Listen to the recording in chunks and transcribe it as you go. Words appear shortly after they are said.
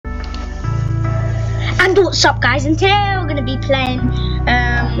And what's up, guys? And today we're gonna be playing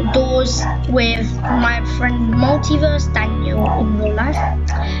Doors with my friend Multiverse Daniel in real life.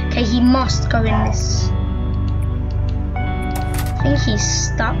 Okay, he must go in this. I think he's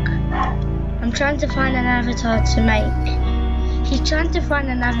stuck. I'm trying to find an avatar to make. He's trying to find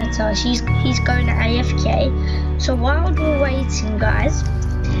an avatar. He's going to AFK. So while we're waiting, guys,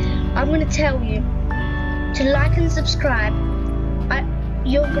 I'm gonna tell you to like and subscribe.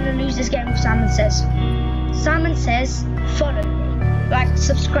 You're gonna lose this game if Simon Says. Simon Says, follow me. Like,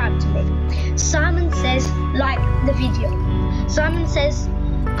 subscribe to me. Simon Says, like the video. Simon Says,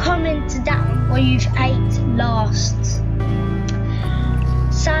 comment down where you've ate last.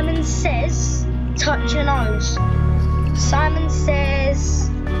 Simon Says, touch your nose. Simon Says,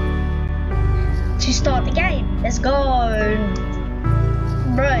 to start the game. Let's go.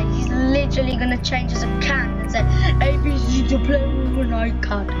 Bro, he's literally gonna change as a can and say ABC to play with an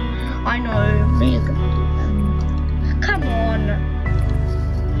iCard. I know, me. Come on.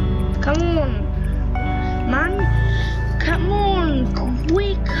 Come on. Man, come on,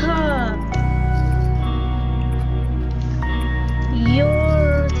 quicker.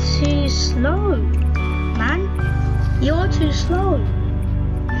 You're too slow. Man, you're too slow.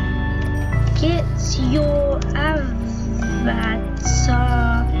 Get your avatar.